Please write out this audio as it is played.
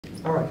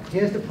All right,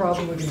 here's the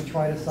problem we're going to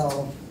try to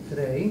solve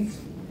today,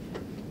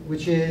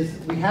 which is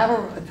we have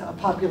a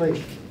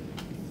population.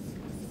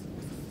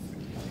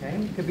 Okay?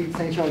 It could be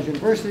St. Charles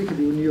University, it could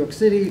be New York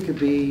City, it could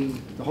be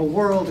the whole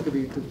world, it could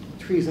be the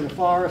trees in the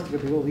forest, it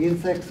could be all the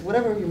insects,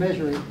 whatever you're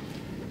measuring.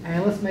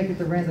 And let's make it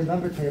the random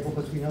number table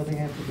because we know the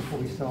answer before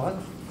we start.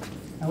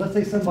 And let's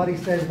say somebody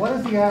said, what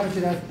is the average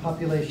of that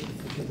population?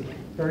 Which is a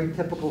very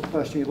typical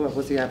question.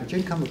 What's the average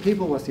income of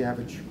people? What's the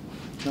average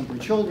number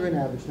of children?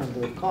 Average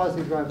number of cars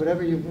they drive?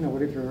 Whatever you know.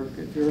 What if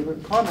you're a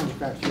car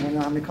manufacturer? You want to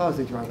know how many cars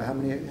they drive, or how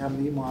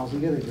many miles a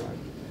year they drive.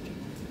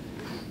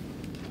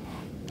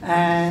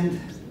 And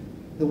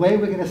the way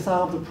we're going to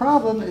solve the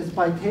problem is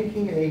by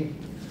taking a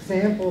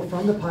sample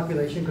from the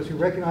population, because we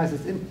recognize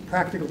it's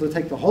impractical to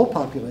take the whole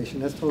population.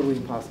 That's totally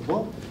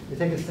impossible. You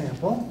take a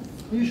sample.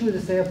 Usually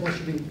the sample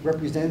should be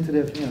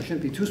representative,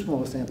 shouldn't be too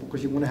small a sample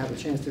because you want to have a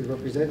chance to be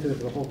representative of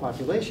the whole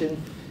population,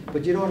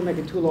 but you don't want to make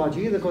it too large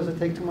either because it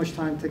takes too much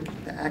time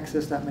to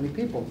access that many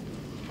people.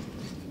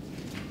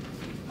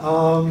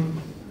 So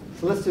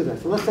let's do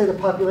that. So let's say the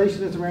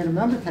population is a random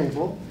number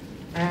table,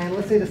 and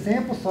let's say the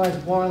sample size,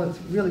 while it's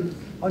really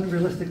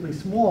unrealistically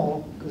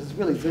small, because it's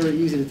really very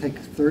easy to take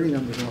 30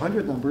 numbers or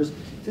 100 numbers,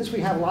 since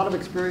we have a lot of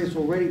experience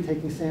already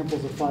taking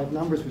samples of 5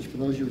 numbers, which for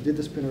those of you who did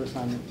the spinner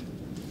assignment,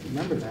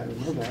 remember that or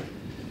know that.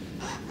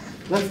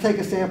 Let's take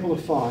a sample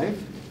of 5.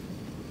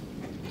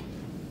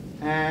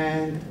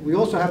 And we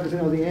also happen to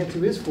know the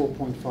answer is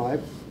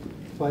 4.5,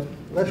 but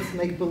let's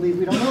make believe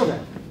we don't know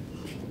that.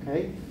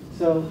 Okay?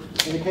 So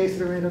in the case of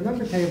the random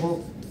number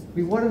table,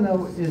 we want to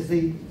know is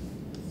the,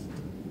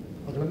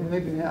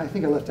 maybe I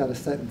think I left out a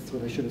sentence,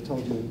 what I should have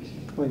told you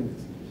to explain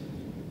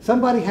this.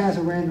 Somebody has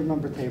a random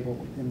number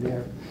table in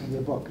their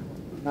book.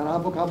 Not our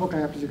book I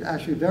have to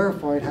actually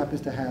verify it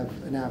happens to have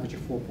an average of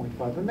 4.5.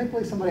 But make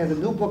believe somebody has a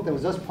new book that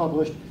was just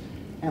published,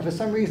 and for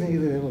some reason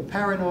either they're a little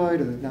paranoid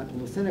or they're not a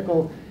little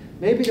cynical.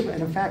 Maybe, and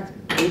in fact,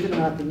 believe it or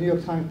not, the New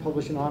York Times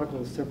published an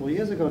article several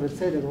years ago that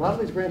said that a lot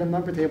of these random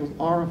number tables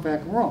are in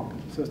fact wrong.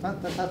 So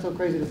that's not so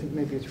crazy to think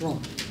maybe it's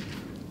wrong.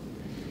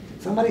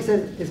 Somebody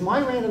says, is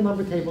my random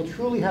number table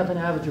truly have an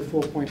average of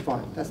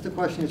 4.5? That's the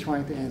question you're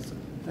trying to answer.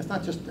 That's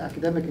not just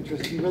academic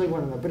interest, you really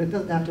want to know. But it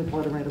doesn't have to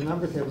apply to random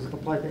number tables, it can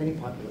apply to any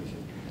population.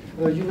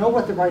 You know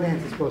what the right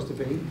answer is supposed to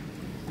be,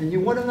 and you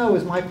want to know,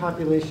 is my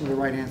population the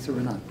right answer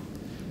or not?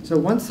 So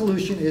one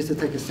solution is to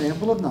take a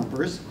sample of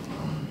numbers,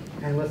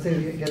 and let's say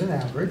we get an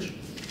average.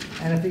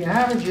 And if the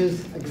average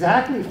is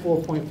exactly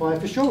 4.5,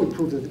 for sure we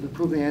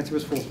prove the answer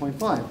is 4.5.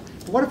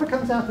 But what if it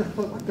comes out to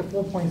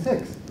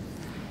 4.6?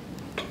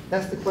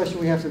 That's the question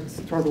we have to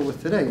struggle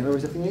with today. In other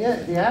words, if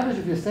the average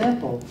of your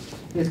sample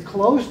is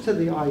close to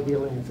the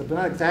ideal answer, but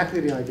not exactly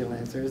the ideal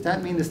answer, does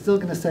that mean it's still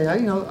going to say,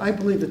 I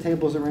believe the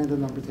table is a random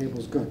number table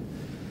is good?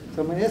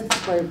 So I'm going to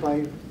ask this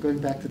by going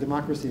back to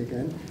democracy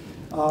again.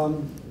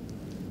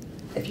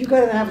 If you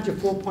got an average of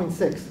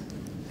 4.6,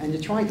 and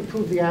you're trying to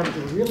prove the average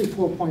is really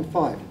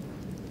 4.5,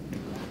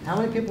 how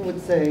many people would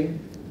say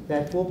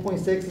that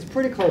 4.6 is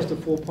pretty close to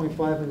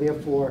 4.5, and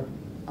therefore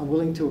I'm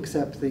willing to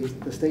accept the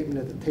statement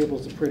that the table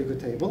is a pretty good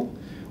table?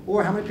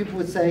 Or how many people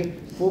would say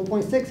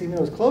 4.6, even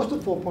though it's close to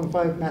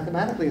 4.5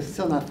 mathematically, it's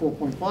still not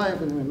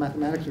 4.5, and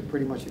mathematics would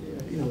pretty much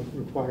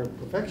require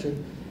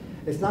perfection.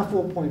 It's not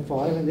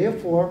 4.5, and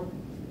therefore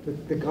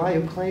the guy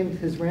who claimed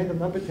his random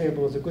number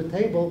table is a good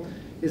table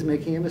is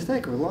making a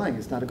mistake or lying.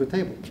 It's not a good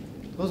table.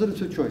 Those are the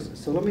two choices.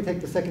 So let me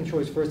take the second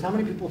choice first. How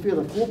many people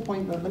feel that 4.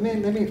 Let me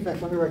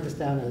write this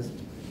down as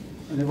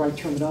in the right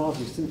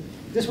terminology. Since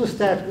this was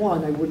stat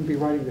 1, I wouldn't be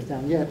writing this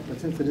down yet,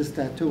 but since it is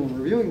stat 2 and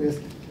we're reviewing this,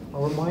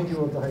 I'll remind you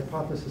of the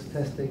hypothesis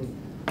testing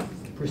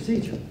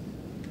procedure.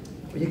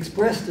 We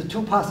expressed the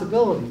two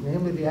possibilities,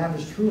 namely the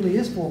average truly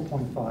is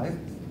 4.5.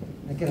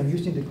 Again, I'm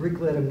using the Greek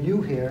letter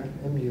mu here,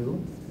 mu,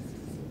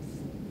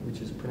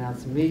 which is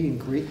pronounced me in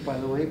Greek, by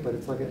the way, but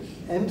it's like an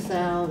M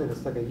sound and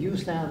it's like a U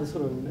sound, this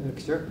sort of a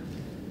mixture.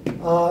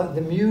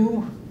 The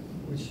mu,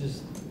 which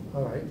is,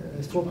 all right,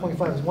 is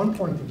 4.5 is one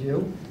point of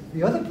view.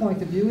 The other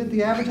point of view is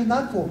the average is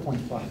not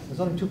 4.5. There's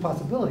only two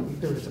possibilities.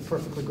 Either it's a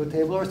perfectly good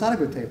table or it's not a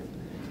good table,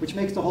 which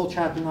makes the whole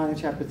chapter 9 and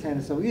chapter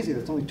 10 so easy.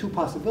 There's only two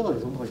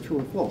possibilities, almost like true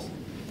or false.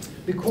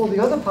 We call the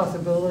other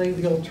possibility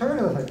the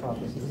alternative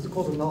hypothesis. This is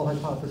called the null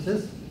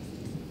hypothesis.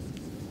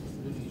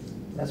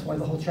 That's why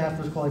the whole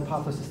chapter is called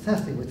hypothesis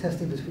testing. We're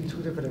testing between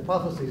two different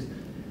hypotheses.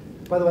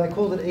 By the way, I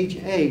called it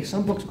HA.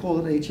 Some books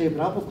call it HA,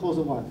 but our book calls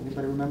it what?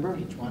 Anybody remember?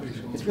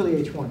 H1. It's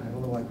really H1. I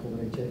don't know why I call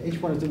it HA.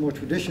 H1 is the more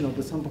traditional,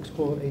 but some books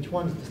call it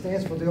H1. It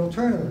stands for the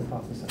alternative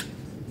hypothesis.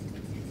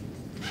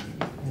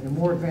 And the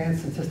more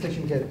advanced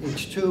statistician get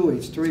H2,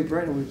 H3,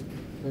 H0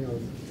 and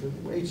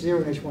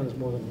H1 is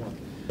more than one.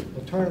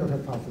 Alternative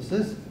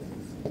hypothesis.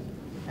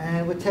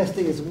 And we're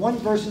testing is one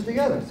versus the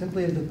other.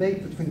 Simply a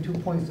debate between 2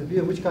 points of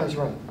view. Which guy's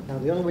right? Now,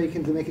 the only way you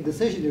can make a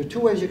decision, there are 2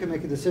 ways you can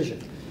make a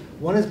decision.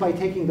 One is by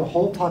taking the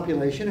whole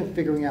population and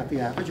figuring out the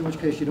average, in which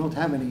case you don't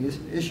have any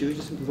issues.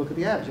 You simply look at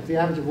the average. If the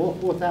average of all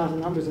 4,000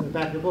 numbers in the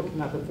back of the book is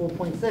not the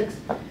 4.6,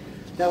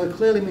 that would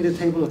clearly mean the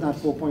table is not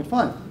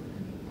 4.5.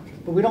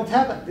 But we don't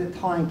have the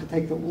time to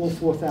take all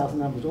 4,000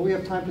 numbers. All we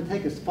have time to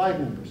take is 5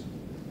 numbers.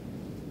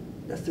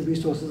 That's the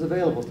resources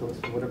available to us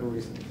for whatever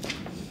reason.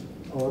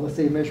 Or let's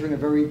say you're measuring a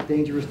very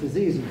dangerous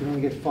disease. You can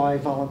only get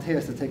 5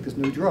 volunteers to take this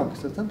new drug.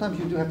 So sometimes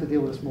you do have to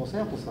deal with a small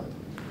sample size.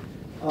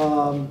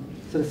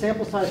 So the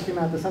sample size came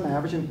out to some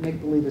average, and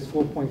make believe is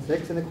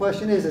 4.6. And the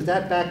question is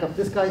that back up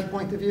this guy's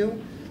point of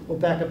view, or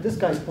back up this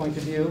guy's point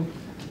of view?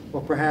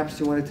 Or perhaps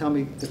you want to tell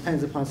me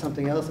depends upon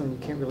something else and you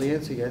can't really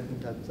answer yet,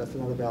 and that's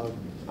another valid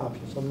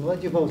option. So I'm going to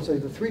let you vote. So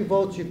the 3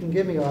 votes you can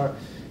give me are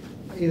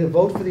either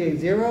vote for the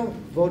H0,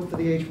 vote for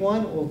the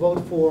H1, or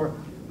vote for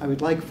I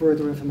would like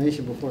further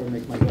information before I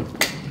make my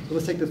vote. So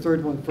let's take the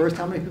third one first.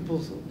 How many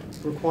people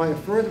require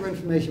further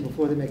information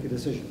before they make a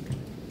decision?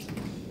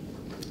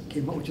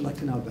 Okay, what would you like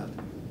to know about?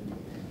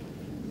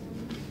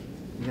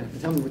 You're going to have to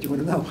tell me what you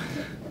want to know.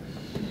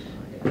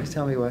 Just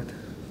tell me what.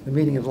 The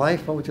meaning of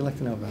life, what would you like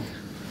to know about?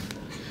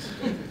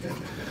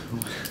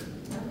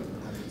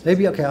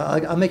 Maybe, okay,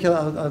 I'll make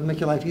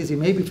your life easy.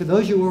 Maybe for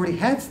those who already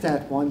had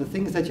Stat 1, the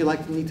things that you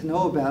need to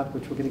know about,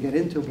 which we're going to get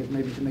into,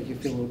 maybe to make you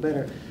feel a little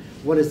better.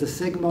 What is the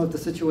sigma of the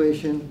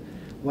situation?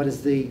 What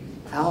is the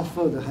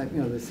alpha,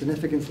 the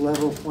significance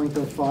level,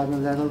 0.05,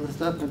 and that other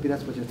stuff? Maybe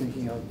that's what you're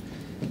thinking of.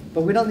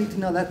 But we don't need to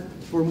know that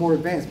for more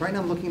advanced. Right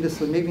now I'm looking at this,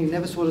 so maybe you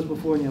never saw this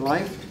before in your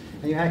life,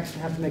 and you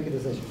have to make a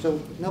decision.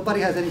 So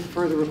nobody has any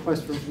further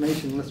requests for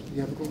information unless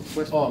you have a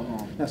question. Oh,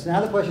 no. Now, so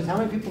now the question is, how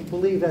many people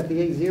believe that the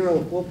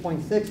H0,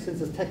 4.6,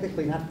 since it's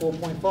technically not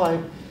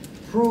 4.5,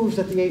 proves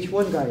that the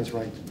H1 guy is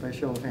right, by a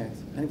show of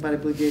hands? Anybody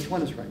believe the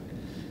H1 is right?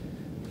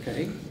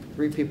 Okay,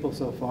 3 people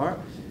so far.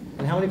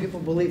 And how many people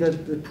believe that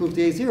it proved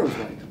the H0 is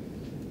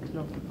right?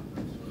 No.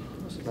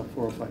 It's about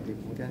 4 or 5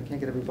 people. Again, I can't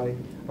get everybody.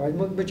 All right,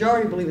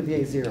 majority believe in the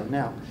H0.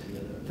 Now,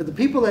 for the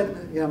people that,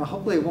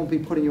 hopefully it won't be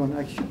putting you on,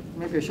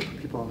 maybe I should put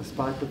people on the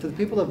spot, but for the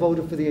people that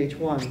voted for the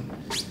H1,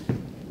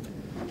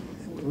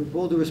 with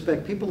all due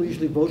respect, people who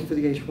usually vote for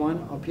the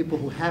H1 are people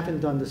who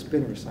haven't done the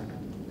spinner assignment.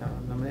 Now,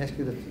 I'm going to ask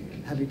you,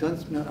 have you done,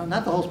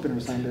 not the whole spinner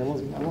assignment,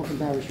 I won't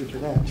embarrass you for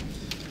that.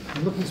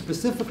 I'm looking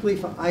specifically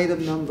for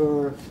item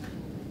number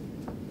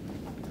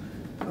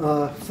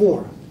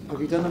 4.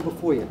 Have you done number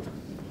 4 yet?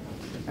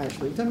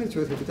 Actually, tell me the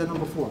truth, have you done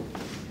number 4?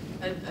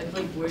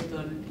 I've worked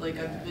on it.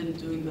 I've been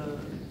doing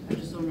I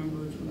just don't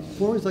remember which one.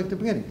 4 is like the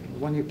beginning.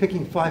 When you're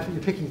picking 5,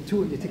 you're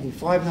picking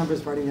 5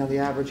 numbers, writing down the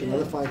average,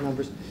 another 5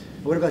 numbers.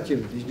 What about you?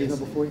 Did you do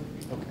number 4? Okay.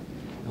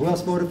 Who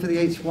else voted for the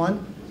H1?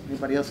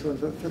 Anybody else voted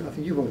for it? I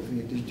think you voted for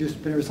it. Did you do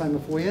splinter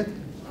assignment 4 yet?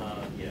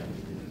 Yeah.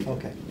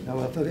 Okay. Now,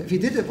 if you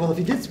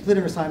did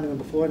splinter assignment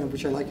number 4,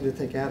 which I'd like you to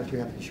take out, if you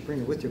have, you should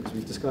bring it with you because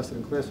we discuss it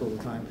in class all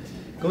the time.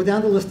 Go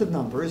down the list of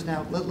numbers.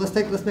 Now,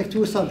 let's make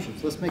 2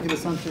 assumptions. Let's make an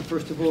assumption,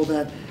 first of all,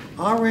 that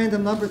our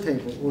random number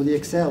table, or the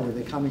Excel, where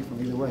they're coming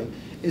from, either way,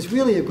 is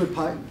really a good,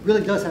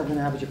 really does have an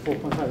average of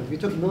 4.5. If you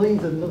took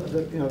millions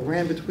of,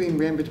 ran between,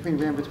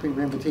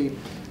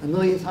 a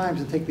million times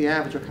and take the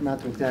average, it'll come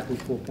out to exactly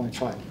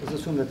 4.5. Let's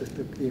assume that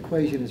the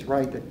equation is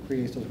right that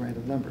creates those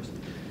random numbers.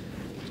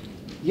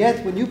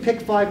 Yet, when you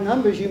pick 5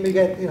 numbers, you may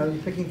get, you're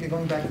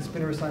going back to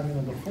spinner assignment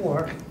number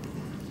 4,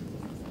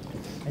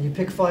 and you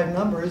pick 5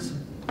 numbers,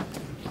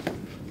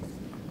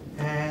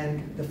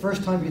 and the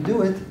first time you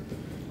do it,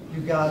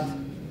 you got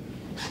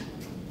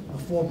a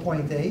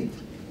 4.8.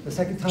 The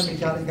second time you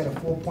got a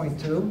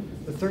 4.2.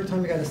 The third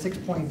time you got a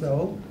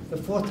 6.0. The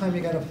fourth time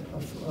you got a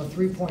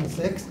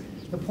 3.6.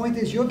 The point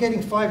is you're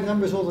getting 5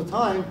 numbers all the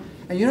time,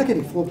 and you're not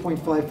getting 4.5,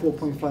 4.5,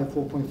 4.5,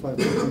 4.5,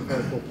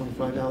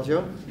 4.5,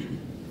 Aljo.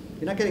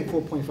 You're not getting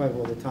 4.5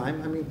 all the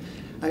time. I mean,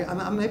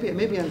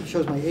 maybe it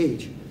shows my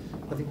age.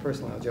 Nothing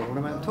personal, Aljo.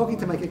 When I'm talking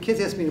to my kids,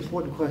 ask me an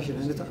important question,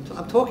 and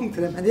I'm talking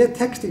to them, and they're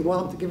texting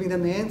while I'm giving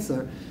them the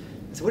answer.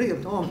 So what are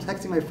you? Oh, I'm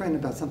texting my friend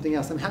about something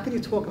else. I mean, how can you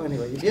talk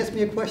anyway? If you ask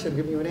me a question, I'm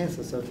giving you an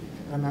answer. So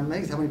I'm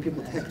amazed how many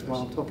people text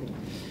while I'm talking.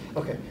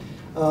 Okay.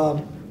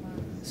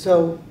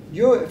 So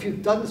if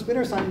you've done the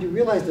spinner assignment, you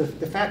realize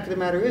the fact of the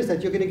matter is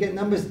that you're going to get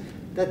numbers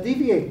that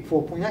deviate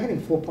 4. You're not getting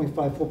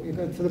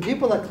 4.5. For the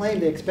people that claim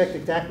they expect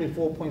exactly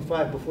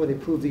 4.5 before they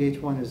prove the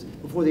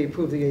before they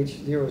prove the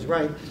H0 is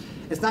right,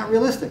 it's not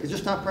realistic. It's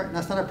just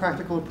that's not a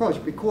practical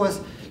approach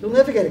because you'll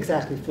never get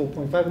exactly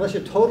 4.5 unless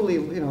you're totally,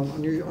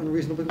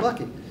 unreasonably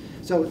lucky.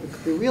 So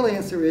the real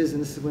answer is,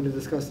 and this is when to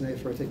discuss tonight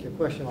before I take your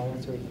question, I'll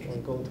answer it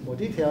and go into more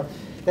detail,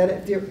 that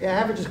if the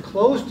average is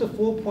close to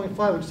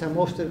 4.5, which is how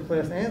most of the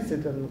class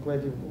answered, and I'm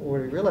glad you've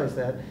already realized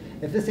that,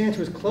 if this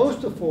answer is close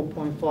to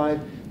 4.5,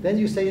 then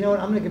you say, you know what,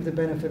 I'm going to give the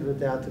benefit of the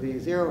doubt to the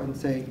A0 and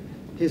say,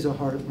 here's a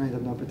hard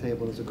random number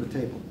table, it's a good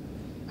table.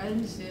 I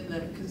understand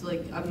that because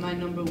my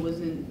number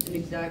wasn't an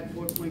exact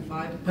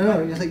 4.5.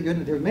 No,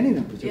 there are many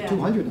numbers, there are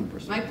 200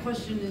 numbers. My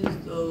question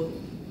is though,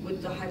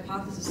 with the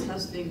hypothesis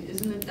testing,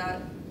 isn't it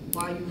that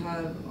why you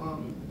have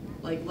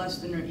less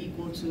than or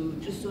equal to,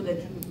 just so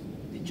that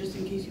just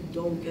in case you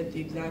don't get the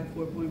exact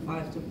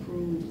 4.5 to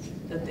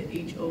prove that the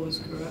HO is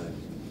correct?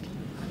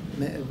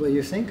 Well,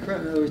 you're saying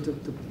correct. In other words,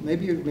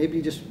 maybe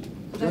you just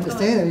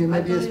understand it.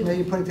 Maybe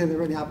you're putting it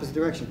in the opposite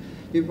direction.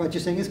 What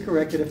you're saying is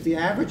correct. That if the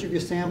average of your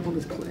sample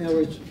is, in other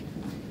words,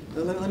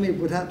 let me,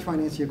 without trying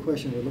to answer your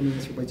question, but let me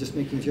answer by just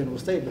making a general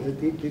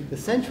statement. The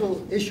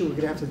central issue we're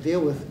going to have to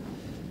deal with